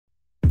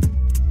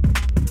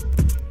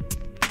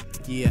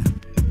Yeah.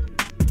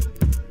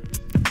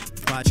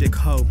 Project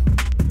Ho.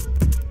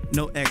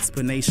 No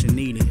explanation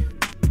needed.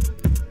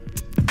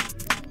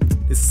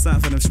 This is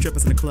something for them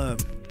strippers in the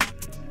club.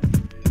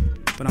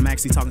 But I'm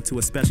actually talking to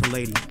a special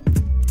lady.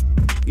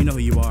 You know who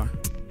you are.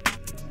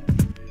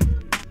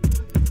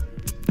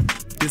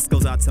 This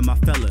goes out to my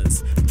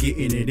fellas,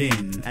 getting it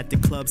in. At the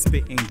club,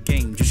 spitting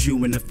game, just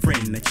you and a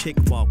friend. A chick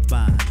walk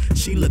by,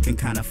 she looking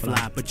kinda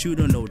fly, but you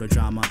don't know the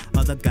drama.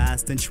 Other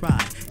guys then try.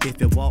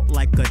 If it walk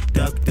like a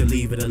duck, then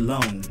leave it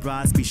alone.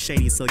 Brides be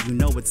shady, so you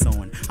know it's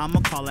on. I'ma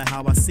call it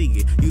how I see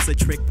it. Use a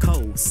trick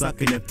code,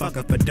 suckin' and fuck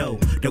up a dough.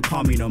 Don't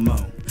call me no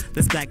more.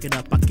 Let's back it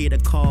up. I get a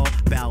call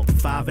about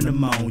 5 in the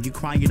morning. You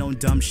crying on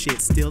dumb shit,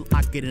 still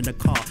I get in the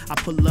car. I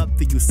pull up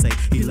to you, say,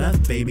 he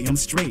left, baby, I'm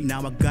straight.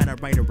 Now I gotta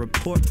write a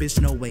report, bitch,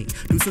 no way.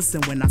 Do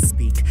something when I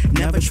speak.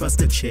 Never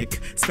trust a chick,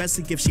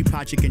 especially if she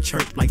project and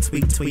chirp like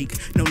tweak tweak.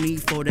 No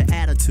need for the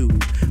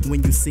attitude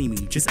when you see me.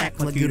 Just act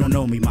like you don't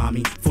know me,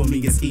 mommy. For me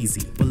it's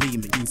easy,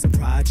 believe me. Use a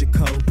project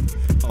code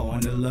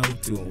on the low,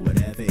 doing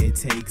whatever it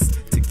takes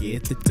to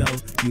get the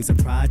dough. Use a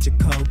project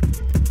code.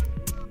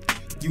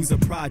 Use a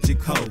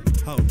project code.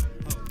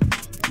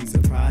 Use a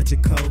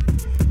project code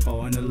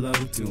on the low,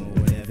 doing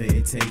whatever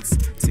it takes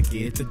to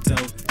get the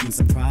dough.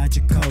 Use a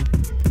project code.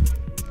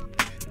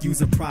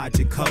 Use a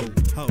project code.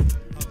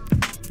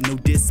 No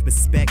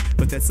disrespect,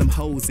 but there's some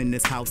hoes in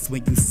this house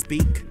when you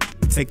speak.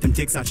 Take them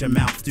dicks out your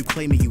mouth, you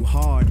claiming you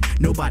hard.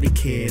 Nobody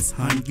cares,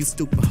 hun, you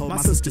stupid hoe. My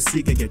sister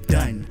Seeger, you're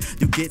done.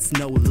 You gets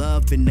no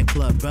love in the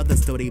club,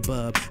 brothers though they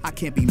bub. I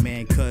can't be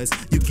mad cause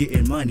you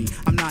getting money.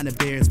 I'm not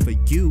embarrassed for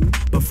you,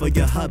 but for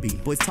your hubby.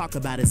 Boys talk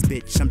about his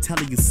bitch, I'm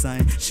telling you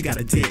son, she got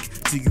a dick.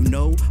 Do you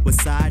know what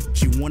side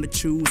you wanna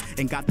choose?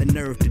 And got the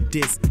nerve to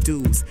diss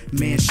dudes.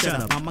 Man,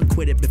 shut up, I'ma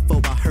quit it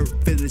before I hurt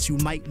feelings. You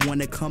might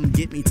wanna come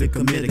get me to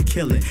commit a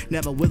killing.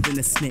 Never willing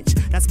to snitch,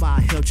 that's why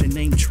I held your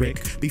name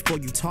trick. Before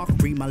you talk,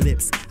 read my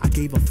lips. I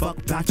gave a fuck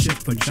about you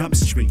from Jump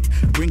Street.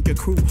 Bring your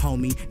crew,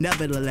 homie,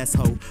 nevertheless,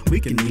 ho, we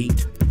can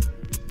meet.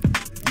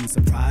 Use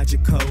a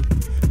project code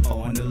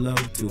on the low,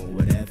 doing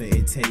whatever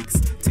it takes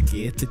to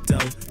get the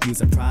dough.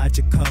 Use a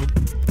project code.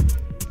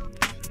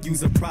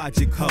 Use a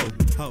project code.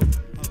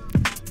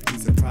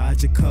 Use a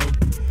project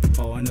code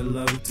on the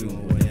low,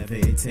 doing whatever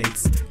it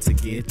takes to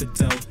get the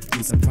dough.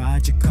 Use a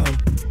project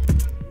code.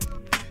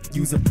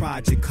 Use a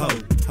project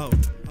code.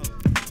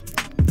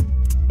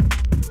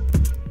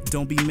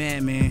 Don't be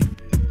mad, man.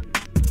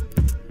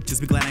 Just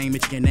be glad I ain't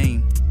mention your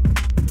name.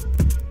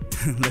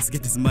 Let's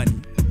get this money.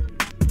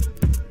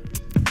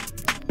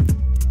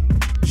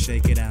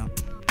 Shake it out.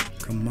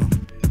 Come on.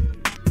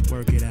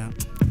 Work it out.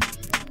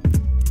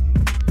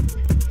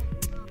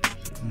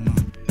 Come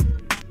on.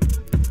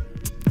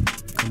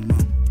 Come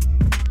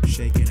on.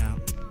 Shake it out.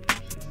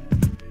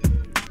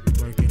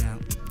 Work it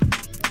out.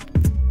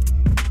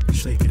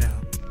 Shake it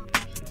out.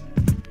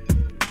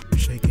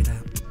 Shake it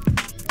out.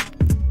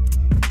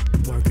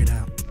 Work it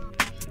out.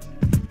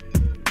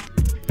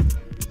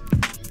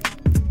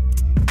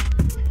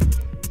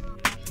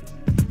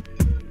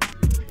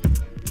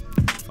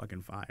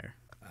 Fucking fire.